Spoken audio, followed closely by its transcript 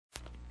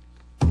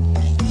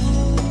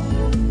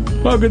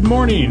Well, good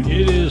morning.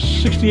 It is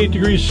 68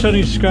 degrees,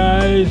 sunny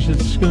skies.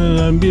 It's going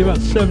to be about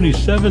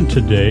 77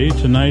 today.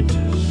 Tonight,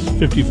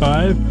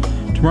 55.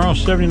 Tomorrow,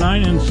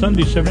 79. And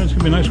Sunday, 79. It's going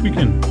to be a nice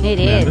weekend. It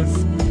Amanda.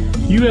 is.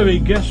 You have a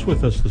guest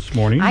with us this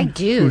morning. I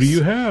do. Who do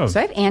you have? So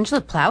I have Angela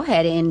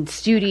Plowhead in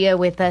studio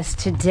with us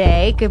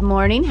today. Good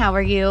morning. How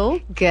are you?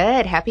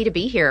 Good. Happy to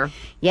be here.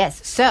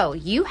 Yes. So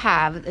you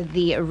have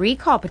the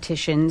recall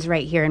petitions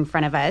right here in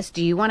front of us.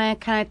 Do you want to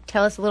kind of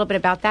tell us a little bit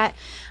about that?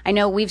 I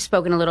know we've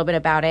spoken a little bit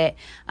about it,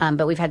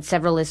 but we've had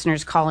several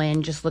listeners call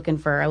in just looking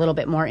for a little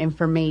bit more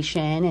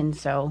information. And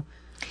so...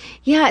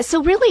 Yeah,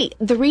 so really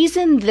the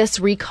reason this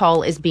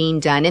recall is being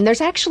done, and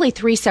there's actually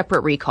 3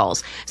 separate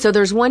recalls. So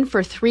there's one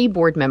for 3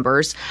 board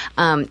members.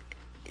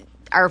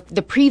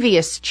 The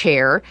previous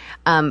chair,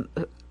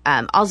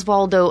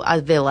 Osvaldo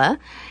Avila,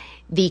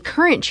 the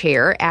current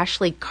chair,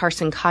 Ashley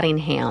Carson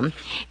Cottingham,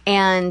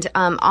 and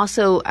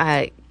also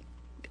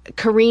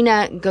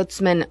Karina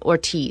Gutzman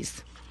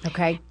Ortiz.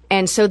 Okay.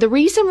 And so the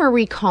reason we're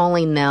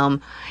recalling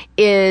them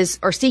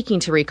or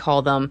seeking to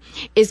recall them,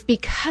 is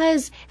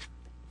because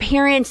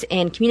parents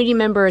and community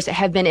members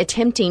have been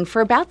attempting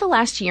for about the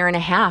last year and a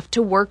half to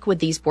work with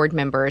these board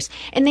members,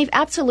 and they've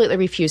absolutely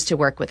refused to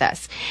work with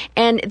us.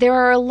 And there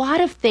are a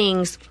lot of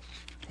things.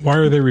 Why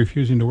are they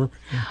refusing to work with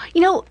you?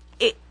 You know,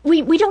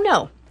 we don't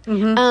know.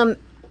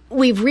 Mm-hmm.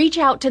 We've reached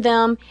out to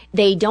them.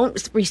 They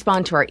don't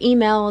respond to our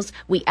emails.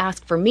 We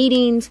ask for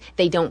meetings.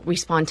 They don't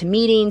respond to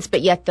meetings,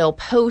 but yet they'll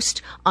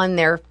post on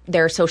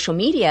their social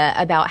media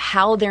about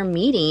how they're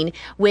meeting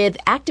with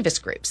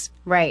activist groups.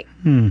 Right.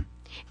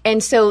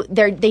 And so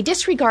they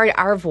disregard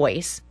our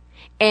voice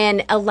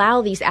and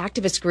allow these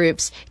activist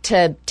groups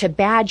to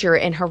badger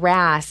and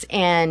harass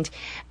and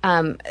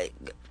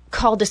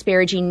call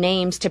disparaging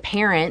names to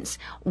parents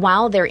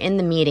while they're in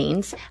the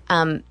meetings.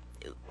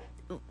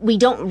 We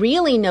don't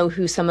really know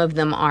who some of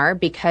them are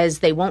because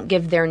they won't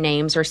give their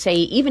names or say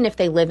even if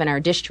they live in our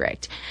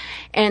district.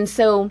 And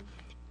so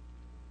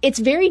it's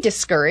very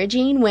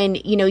discouraging when,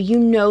 you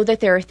know that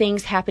there are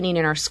things happening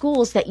in our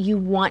schools that you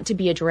want to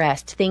be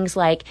addressed. Things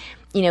like,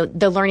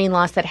 the learning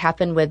loss that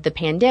happened with the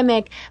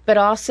pandemic, but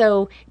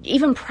also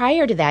even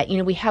prior to that,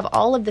 we have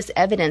all of this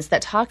evidence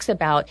that talks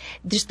about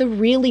just the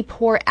really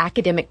poor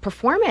academic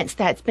performance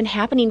that's been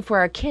happening for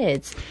our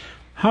kids.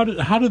 How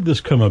did this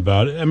come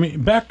about? I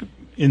mean, back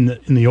in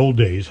the old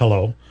days,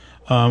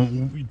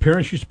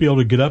 parents used to be able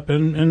to get up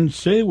and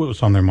say what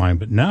was on their mind,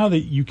 but now that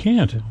you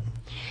can't.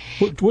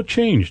 What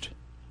changed?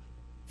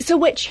 So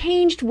what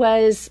changed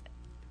was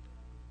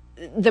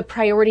the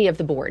priority of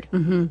the board.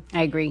 Mm-hmm.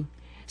 I agree.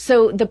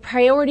 So the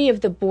priority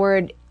of the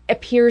board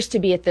appears to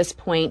be at this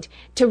point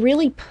to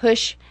really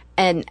push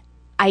an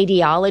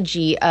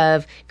ideology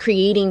of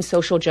creating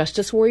social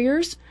justice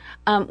warriors,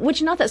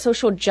 which not that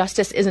social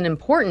justice isn't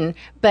important,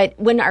 but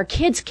when our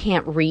kids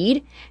can't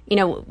read,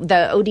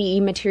 the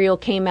ODE material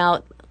came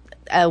out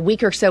a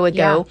week or so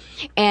ago,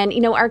 and,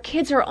 our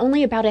kids are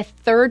only about a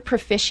third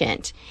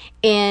proficient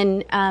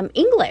in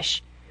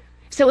English.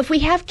 So if we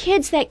have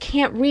kids that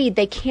can't read,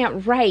 they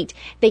can't write,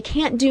 they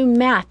can't do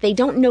math, they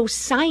don't know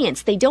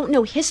science, they don't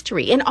know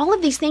history, and all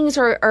of these things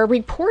are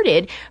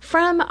reported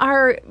from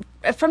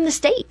the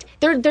state.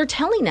 They're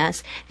telling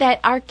us that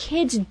our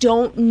kids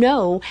don't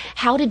know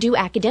how to do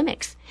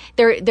academics.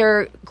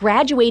 They're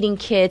graduating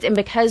kids, and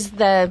because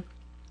the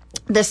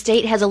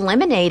state has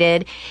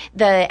eliminated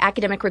the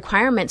academic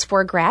requirements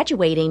for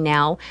graduating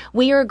now,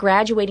 we are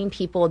graduating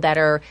people that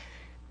are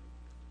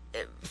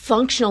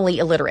functionally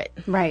illiterate.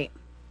 Right.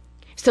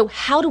 So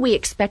how do we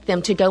expect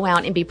them to go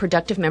out and be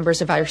productive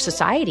members of our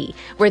society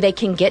where they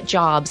can get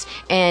jobs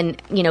and,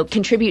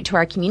 contribute to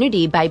our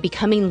community by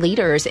becoming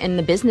leaders in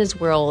the business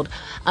world?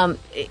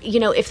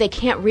 If they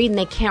can't read and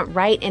they can't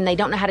write and they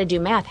don't know how to do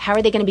math, how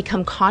are they going to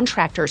become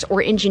contractors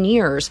or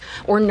engineers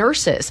or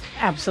nurses?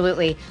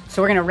 Absolutely.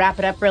 So we're going to wrap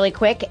it up really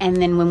quick. And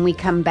then when we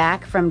come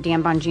back from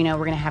Dan Bongino,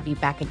 we're going to have you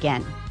back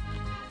again.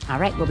 All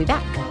right, we'll be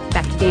back.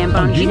 Back to Dan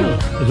Bongino.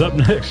 Is up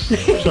next.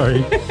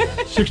 Sorry.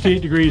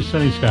 68 degrees,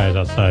 sunny skies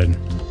outside.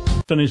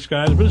 Sunny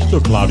skies, but it's still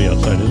cloudy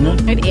outside,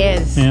 isn't it? It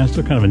is. Yeah, it's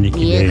still kind of a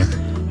nicky day.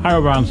 High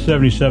around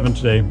 77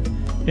 today.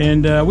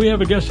 And we have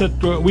a guest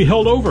that we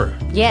held over.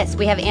 Yes,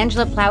 we have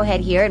Angela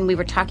Plowhead here, and we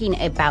were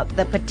talking about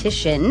the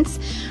petitions.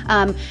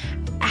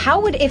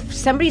 If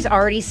somebody's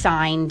already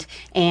signed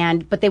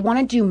but they want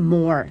to do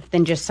more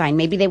than just sign,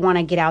 maybe they want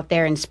to get out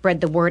there and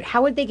spread the word,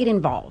 how would they get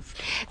involved?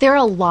 There are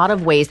a lot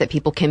of ways that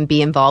people can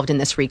be involved in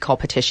this recall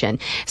petition.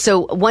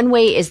 So one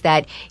way is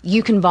that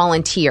you can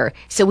volunteer.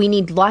 So we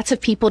need lots of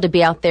people to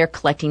be out there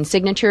collecting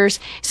signatures.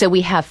 So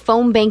we have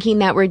phone banking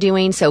that we're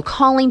doing. So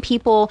calling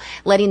people,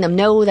 letting them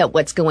know that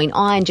what's going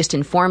on, just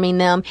informing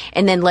them,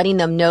 and then letting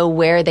them know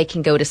where they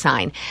can go to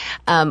sign,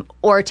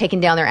 or taking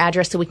down their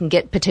address so we can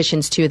get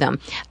petitions to them.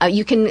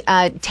 You can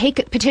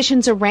take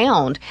petitions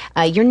around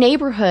your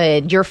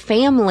neighborhood, your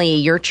family,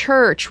 your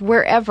church,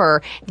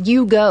 wherever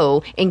you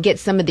go, and get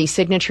some of these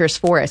signatures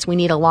for us. We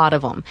need a lot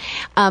of them.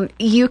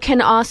 You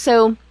can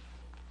also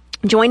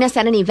join us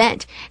at an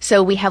event.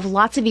 So we have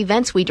lots of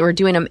events. We're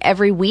doing them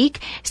every week.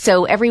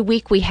 So every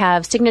week we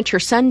have Signature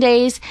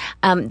Sundays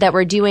that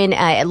we're doing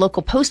at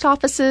local post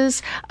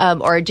offices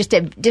or just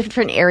at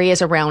different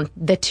areas around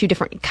the two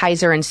different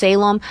Kaiser and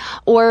Salem.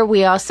 Or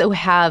we also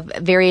have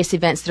various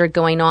events that are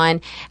going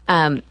on.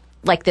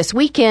 Like this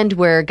weekend,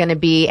 we're going to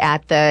be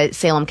at the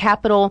Salem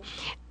Capitol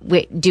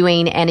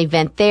doing an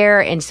event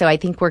there. And so I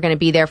think we're going to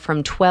be there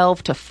from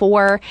 12 to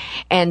 4.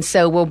 And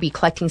so we'll be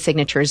collecting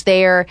signatures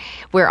there.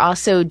 We're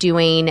also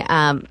doing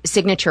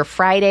Signature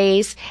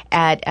Fridays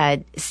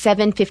at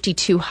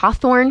 752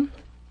 Hawthorne.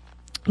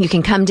 You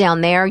can come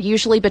down there,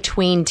 usually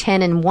between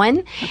 10 and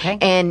 1, okay,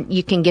 and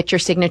you can get your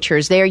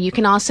signatures there. You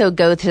can also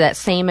go to that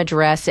same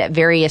address at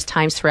various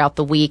times throughout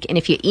the week. And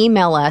if you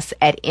email us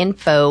at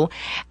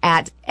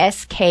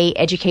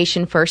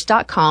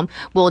info@skaeducationfirst.com,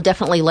 we'll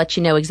definitely let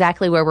you know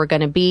exactly where we're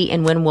going to be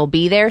and when we'll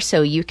be there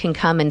so you can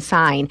come and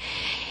sign.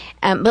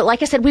 But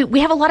like I said, we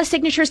have a lot of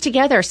signatures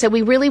together, so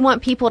we really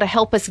want people to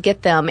help us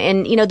get them.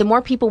 And, the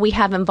more people we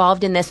have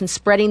involved in this and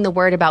spreading the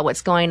word about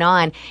what's going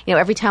on,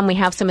 every time we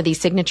have some of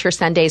these Signature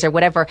Sundays or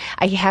whatever,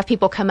 I have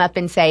people come up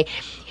and say,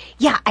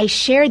 yeah, I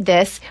shared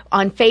this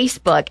on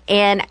Facebook,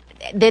 and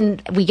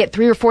then we get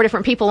 3 or 4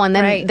 different people, and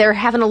then they're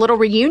having a little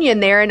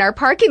reunion there in our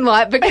parking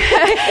lot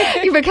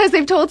because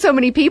they've told so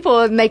many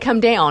people, and they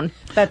come down.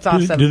 That's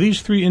awesome. Do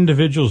these 3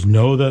 individuals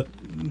know that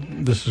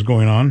this is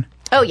going on?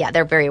 Oh, yeah,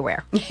 they're very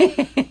aware.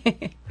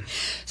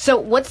 So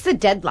what's the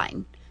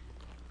deadline?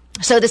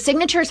 So the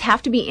signatures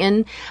have to be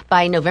in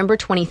by November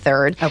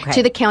 23rd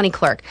to the county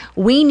clerk.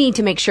 We need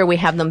to make sure we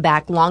have them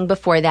back long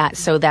before that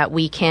so that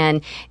we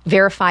can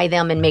verify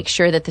them and make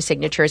sure that the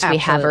signatures we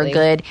have are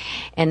good.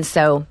 And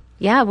so...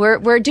 yeah,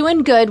 we're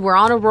doing good. We're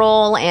on a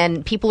roll,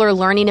 and people are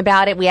learning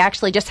about it. We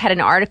actually just had an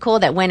article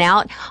that went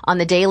out on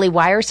the Daily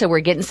Wire, so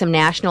we're getting some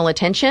national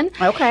attention.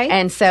 Okay.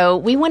 And so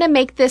we want to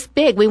make this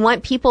big. We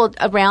want people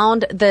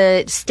around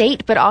the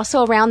state, but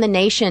also around the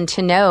nation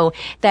to know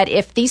that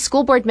if these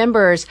school board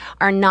members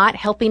are not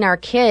helping our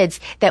kids,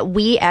 that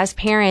we as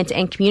parents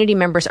and community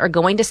members are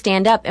going to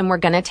stand up, and we're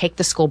going to take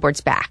the school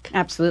boards back.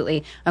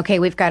 Absolutely. Okay,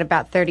 we've got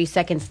about 30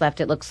 seconds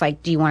left, it looks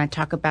like. Do you want to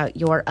talk about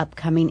your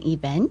upcoming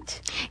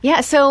event?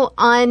 Yeah, so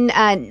on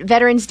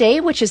Veterans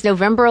Day, which is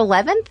November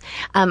 11th,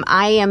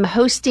 I am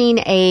hosting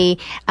a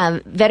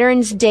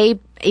Veterans Day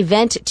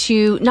event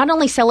to not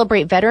only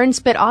celebrate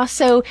veterans, but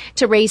also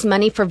to raise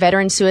money for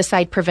veteran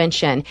suicide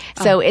prevention.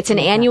 So it's an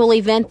annual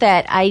event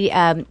that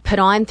I put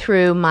on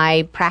through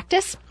my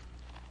practice.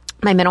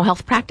 My mental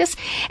health practice.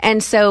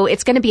 And so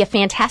it's going to be a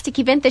fantastic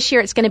event this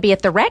year. It's going to be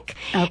at the Rec.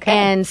 Okay.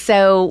 And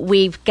so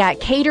we've got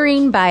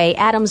catering by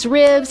Adam's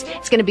Ribs.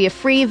 It's going to be a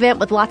free event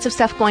with lots of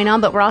stuff going on,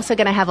 but we're also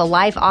going to have a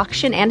live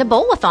auction and a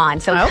bowl-a-thon.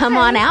 So come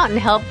on out and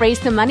help raise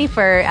some money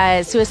for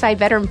suicide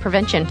veteran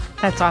prevention.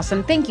 That's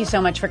awesome. Thank you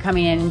so much for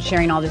coming in and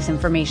sharing all this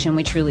information.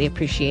 We truly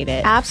appreciate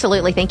it.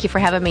 Absolutely. Thank you for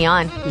having me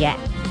on. Yeah.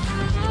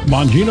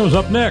 Bongino's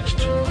up next.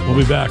 We'll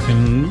be back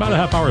in about a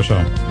half hour or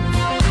so.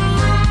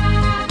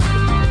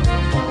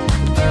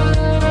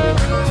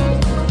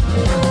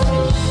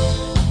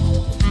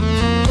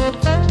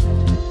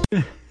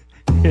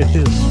 It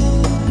is,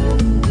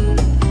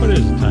 what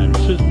is the time?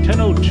 It's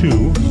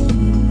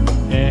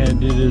 10:02,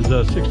 and it is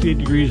 68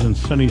 degrees and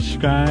sunny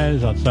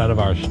skies outside of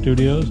our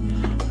studios.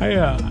 We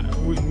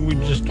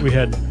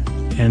had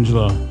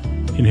Angela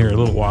in here a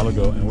little while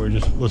ago, and we were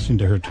just listening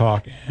to her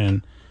talk,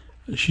 and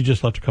she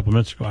just left a couple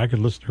minutes ago. I could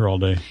listen to her all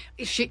day.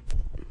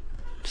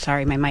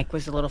 Sorry, my mic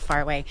was a little far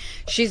away.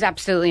 She's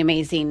absolutely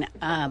amazing.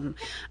 I've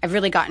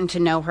really gotten to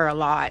know her a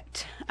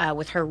lot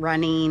with her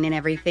running and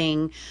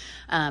everything.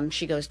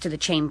 She goes to the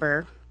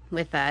chamber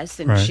with us,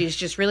 and she's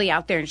just really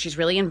out there, and she's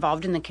really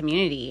involved in the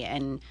community,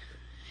 and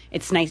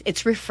it's nice.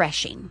 It's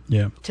refreshing,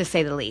 to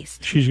say the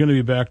least. She's going to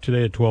be back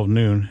today at 12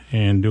 noon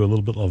and do a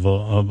little bit of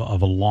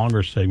a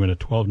longer segment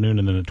at 12 noon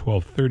and then at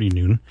 12:30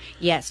 noon.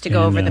 Yes, to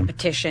go over the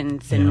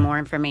petitions and more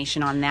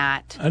information on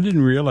that. I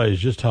didn't realize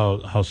just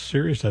how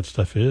serious that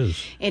stuff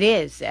is. It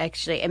is,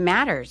 actually. It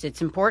matters.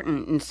 It's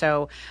important. And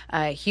so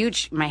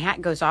my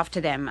hat goes off to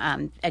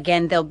them.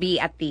 Again, they'll be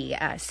at the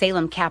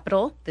Salem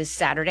Capitol this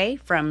Saturday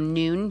from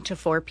noon to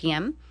 4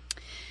 p.m.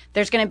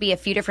 There's going to be a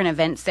few different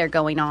events there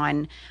going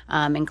on,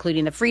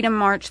 including the Freedom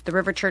March the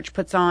River Church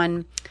puts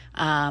on.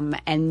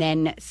 And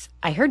then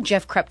I heard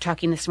Jeff Krupp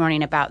talking this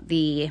morning about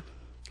the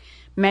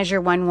Measure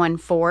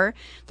 114.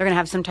 They're going to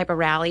have some type of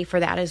rally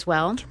for that as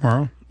well.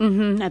 Tomorrow?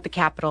 Mm-hmm, at the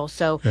Capitol.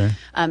 So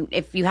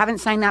if you haven't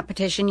signed that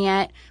petition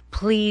yet,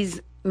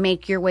 please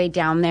make your way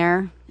down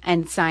there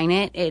and sign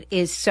it. It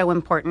is so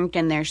important,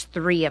 and there's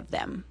 3 of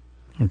them.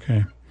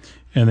 Okay.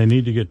 And they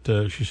need to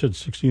get, she said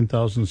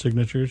 16,000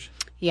 signatures?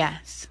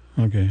 Yes.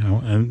 Okay,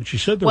 and she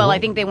said... I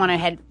think they want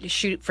to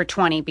shoot for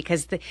 20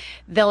 because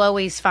they'll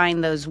always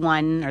find those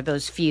one or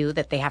those few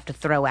that they have to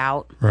throw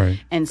out. Right.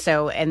 And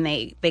so,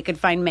 they could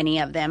find many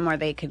of them, or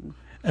they could...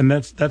 And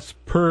that's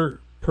per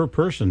per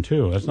person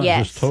too. That's not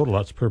Yes. just total.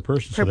 That's per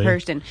person. Per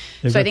person.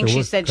 they've So I got think their she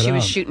work said cut she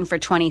was out. shooting for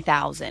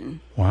 20,000.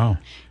 Wow.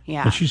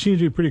 Yeah. But she seems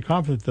to be pretty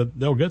confident that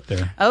they'll get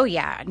there. Oh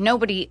yeah.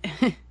 Nobody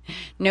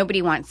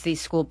wants these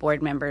school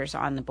board members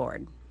on the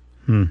board.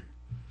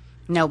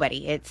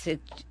 Nobody.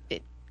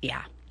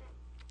 Yeah.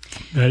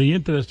 Very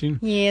interesting.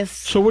 Yes.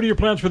 So what are your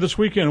plans for this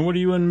weekend? What are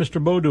you and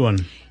Mr. Bo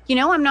doing?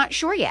 I'm not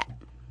sure yet.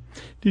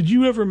 Did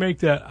you ever make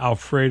that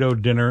Alfredo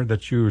dinner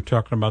that you were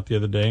talking about the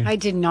other day? I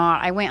did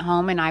not. I went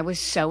home and I was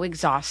so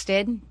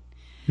exhausted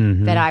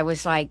that I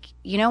was like,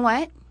 you know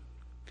what?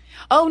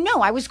 Oh,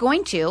 no, I was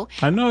going to.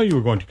 I know you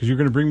were going to, because you were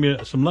going to bring me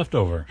some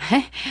leftover.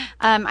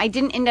 I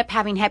didn't end up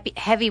having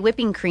heavy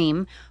whipping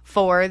cream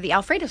for the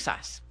Alfredo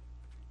sauce.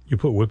 You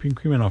put whipping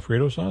cream in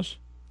Alfredo sauce?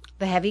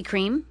 The heavy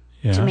cream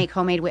Yeah. to make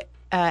homemade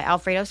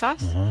Alfredo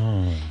sauce.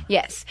 Oh.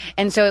 Yes.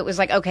 And so it was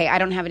like, okay, I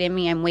don't have it in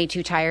me. I'm way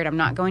too tired. I'm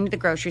not going to the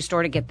grocery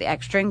store to get the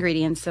extra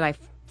ingredients that I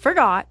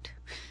forgot.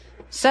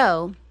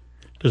 So.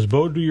 Does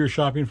Bo do your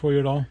shopping for you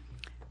at all?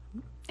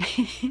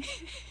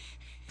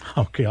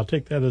 Okay, I'll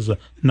take that as a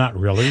not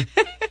really.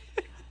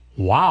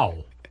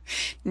 Wow.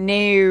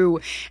 No.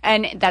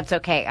 And that's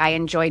okay. I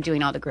enjoy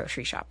doing all the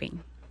grocery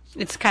shopping.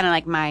 It's kind of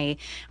like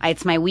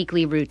it's my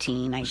weekly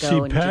routine. I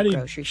go and Patty, do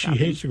grocery shopping.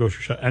 she hates to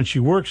grocery shop, and she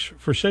works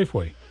for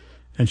Safeway,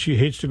 and she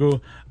hates to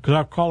go, because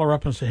I'll call her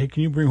up and say, hey,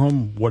 can you bring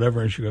home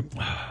whatever? And she goes,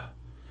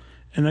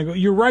 and I go,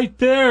 you're right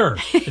there.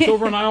 It's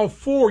over on aisle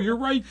 4. You're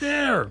right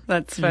there.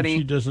 That's And funny.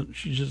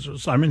 she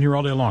just, I'm in here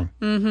all day long.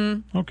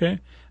 Mm-hmm. Okay. And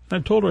I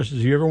told her, I said,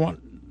 do you ever want,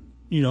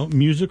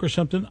 music or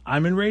something?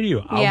 I'm in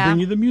radio. I'll bring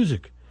you the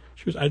music.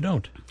 She goes, I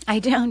don't. I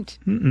don't.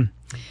 Anyhow.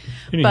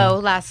 Bo,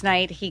 last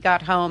night, he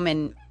got home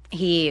and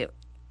he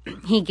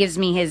gives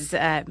me his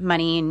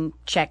money and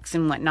checks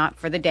and whatnot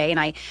for the day, and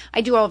I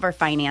do all of our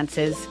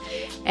finances.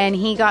 And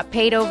he got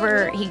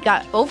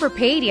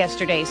overpaid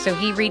yesterday, so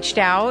he reached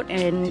out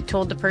and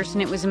told the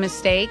person it was a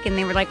mistake, and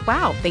they were like,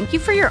 wow, thank you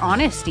for your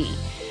honesty.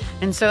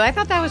 And so I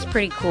thought that was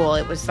pretty cool.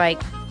 It was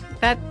like,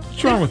 that.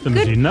 What's wrong with him?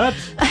 Is he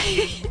nuts?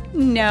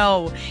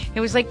 No,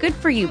 it was like, good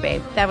for you,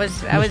 babe. That was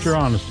Mr.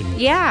 Honesty.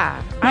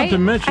 Yeah. Not to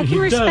mention, I can he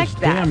respect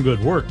does that. damn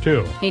good work,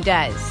 too. He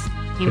does.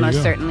 He There you most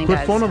go. certainly Quick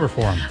does. phone number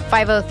for him.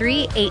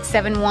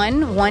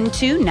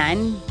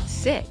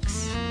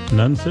 503-871-1296.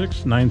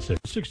 9696.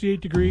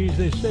 68 degrees.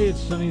 They say it's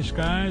sunny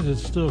skies.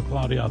 It's still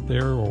cloudy out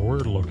there where we're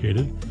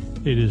located.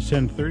 It is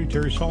 10:30.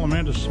 Terry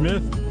Salamanda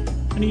Smith.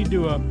 I need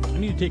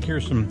to take care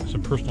of some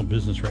personal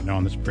business right now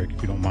on this break,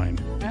 if you don't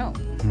mind. Oh,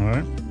 All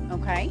right?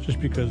 okay. Just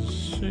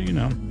because,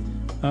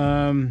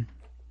 I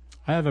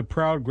have a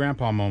proud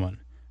grandpa moment.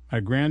 My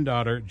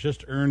granddaughter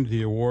just earned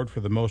the award for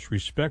the most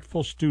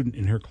respectful student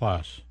in her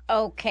class.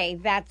 Okay,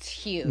 that's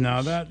huge.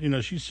 Now that,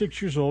 she's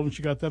 6 years old and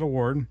she got that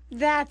award.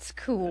 That's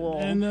cool.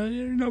 And,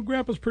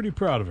 Grandpa's pretty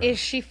proud of her. Is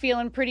she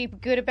feeling pretty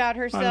good about I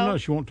herself? don't know.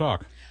 She won't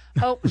talk.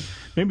 Oh,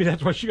 Maybe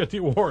that's why she got the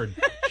award.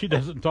 She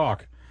doesn't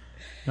talk.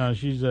 No,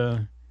 she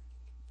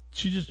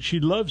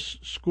loves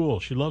school.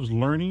 She loves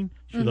learning.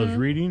 She loves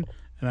reading.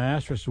 And I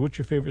asked her, I said, what's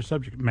your favorite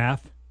subject?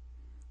 Math.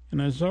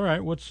 And I said, all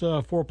right, what's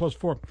 4 plus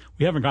 4?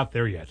 We haven't got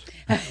there yet.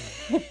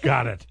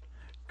 Got it.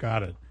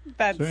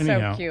 that's So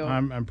anyhow, cute.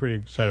 I'm pretty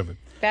excited with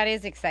it. That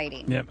is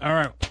exciting. Yep. All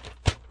right.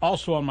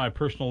 Also on my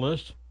personal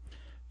list,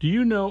 do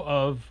you know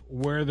of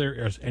where there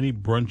is any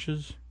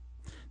brunches?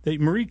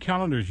 Marie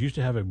Callender's used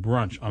to have a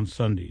brunch on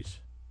Sundays.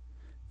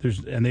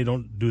 And they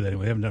don't do that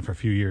anymore. They haven't done it for a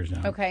few years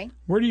now. Okay.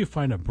 Where do you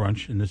find a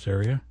brunch in this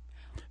area?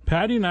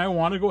 Patty and I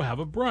want to go have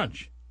a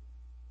brunch,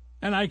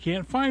 and I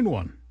can't find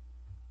one.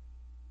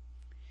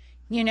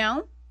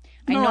 No,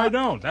 I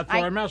don't. That's why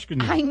I'm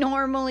asking you. I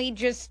normally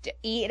just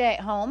eat at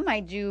home. I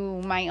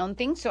do my own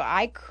thing, so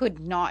I could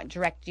not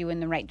direct you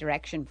in the right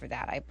direction for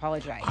that. I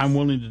apologize. I'm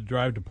willing to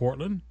drive to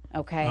Portland.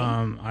 Okay.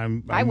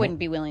 I wouldn't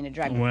be willing to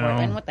drive to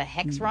Portland. What the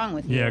heck's wrong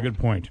with you? Yeah, good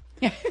point.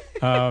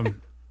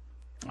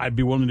 I'd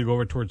be willing to go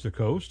over towards the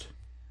coast.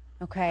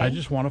 Okay. I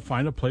just want to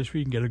find a place where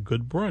you can get a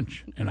good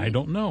brunch, and I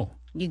don't know.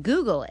 You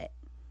Google it.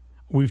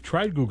 We've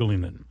tried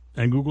Googling it,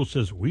 and Google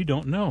says, we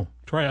don't know.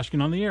 Try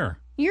asking on the air.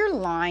 You're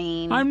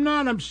lying. I'm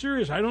not. I'm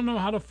serious. I don't know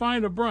how to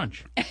find a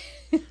brunch.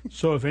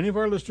 So if any of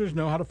our listeners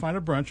know how to find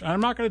a brunch,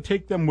 I'm not going to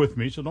take them with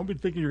me, so don't be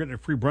thinking you're getting a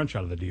free brunch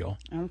out of the deal.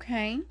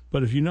 Okay.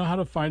 But if you know how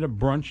to find a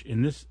brunch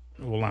in this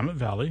Willamette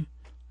Valley,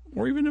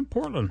 or even in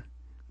Portland,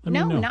 let me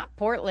No, know. not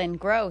Portland.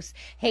 Gross.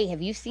 Hey,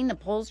 have you seen the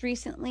polls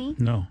recently?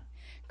 No.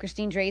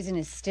 Christine Drazen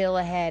is still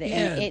ahead,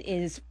 Yeah. and it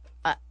is.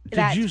 Did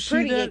That's you see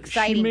pretty that?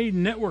 exciting. She made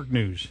network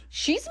news.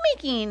 She's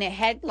making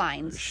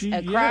headlines Yeah.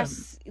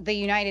 across the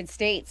United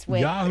States.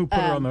 With Yahoo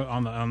put her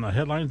on the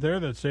headlines there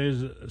that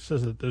says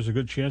that there's a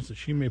good chance that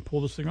she may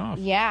pull this thing off.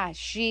 Yeah,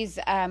 she's.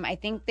 I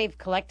think they've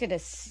collected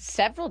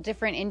several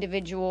different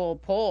individual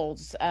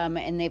polls,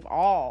 and they've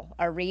all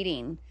are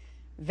reading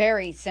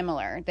very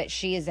similar that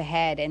she is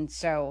ahead, and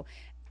so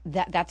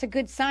that's a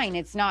good sign.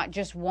 It's not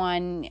just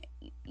one.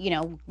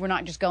 We're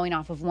not just going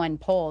off of one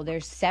poll.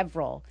 There's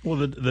several. Well,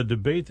 the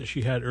debate that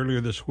she had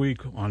earlier this week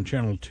on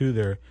Channel 2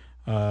 there,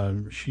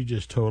 she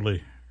just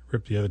totally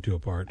rip the other two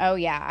apart. Oh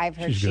yeah, I've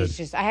heard She's good.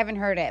 just. I haven't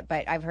heard it,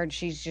 but I've heard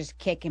she's just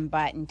kicking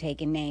butt and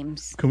taking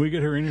names. Can we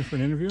get her in for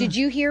an interview? Did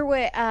you hear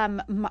what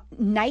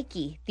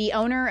Nike, the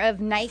owner of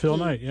Nike, Phil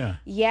Knight? Yeah.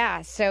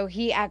 Yeah, so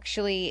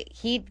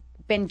he'd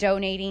been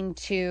donating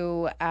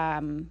to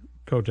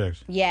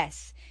Kotex.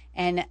 yes,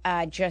 and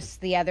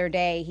just the other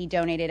day he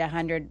donated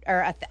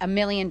 $1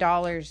 million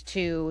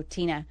to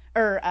Tina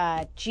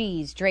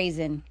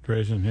Drazen.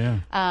 Drazen,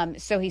 yeah.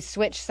 So he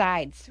switched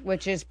sides,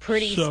 which is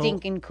pretty So,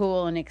 stinking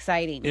cool and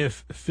exciting.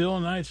 If Phil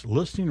Knight's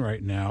listening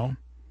right now,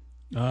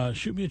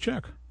 shoot me a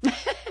check.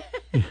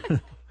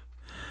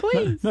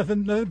 Please.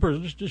 Nothing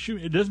personal. Just shoot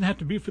me. It doesn't have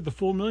to be for the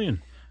full $1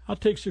 million. I'll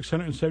take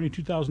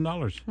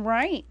 $672,000.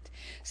 Right.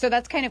 So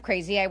that's kind of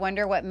crazy. I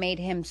wonder what made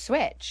him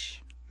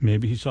switch.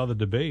 Maybe he saw the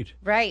debate.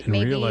 Right. and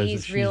Maybe realized that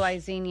he's she's-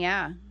 realizing,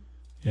 yeah.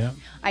 Yeah.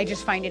 I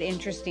just find it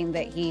interesting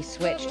that he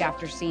switched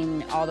after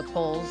seeing all the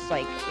polls.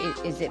 Like,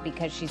 is it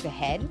because she's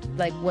ahead?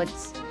 Like,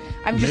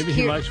 I'm just Maybe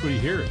he likes what he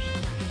hears.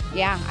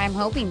 Yeah, I'm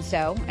hoping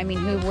so. I mean,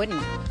 who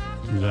wouldn't?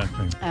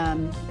 Exactly.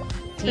 Tina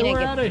Hey,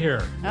 we're out of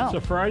here. Oh. It's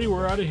a Friday.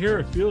 We're out of here.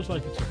 It feels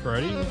like it's a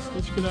Friday.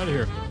 Let's get out of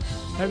here.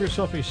 Have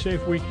yourself a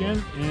safe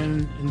weekend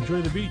and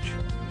enjoy the beach.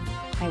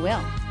 I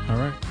will. All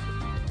right.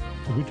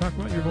 Did we talk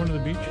about you're going to the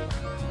beach?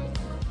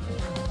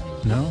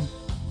 No?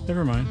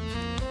 Never mind.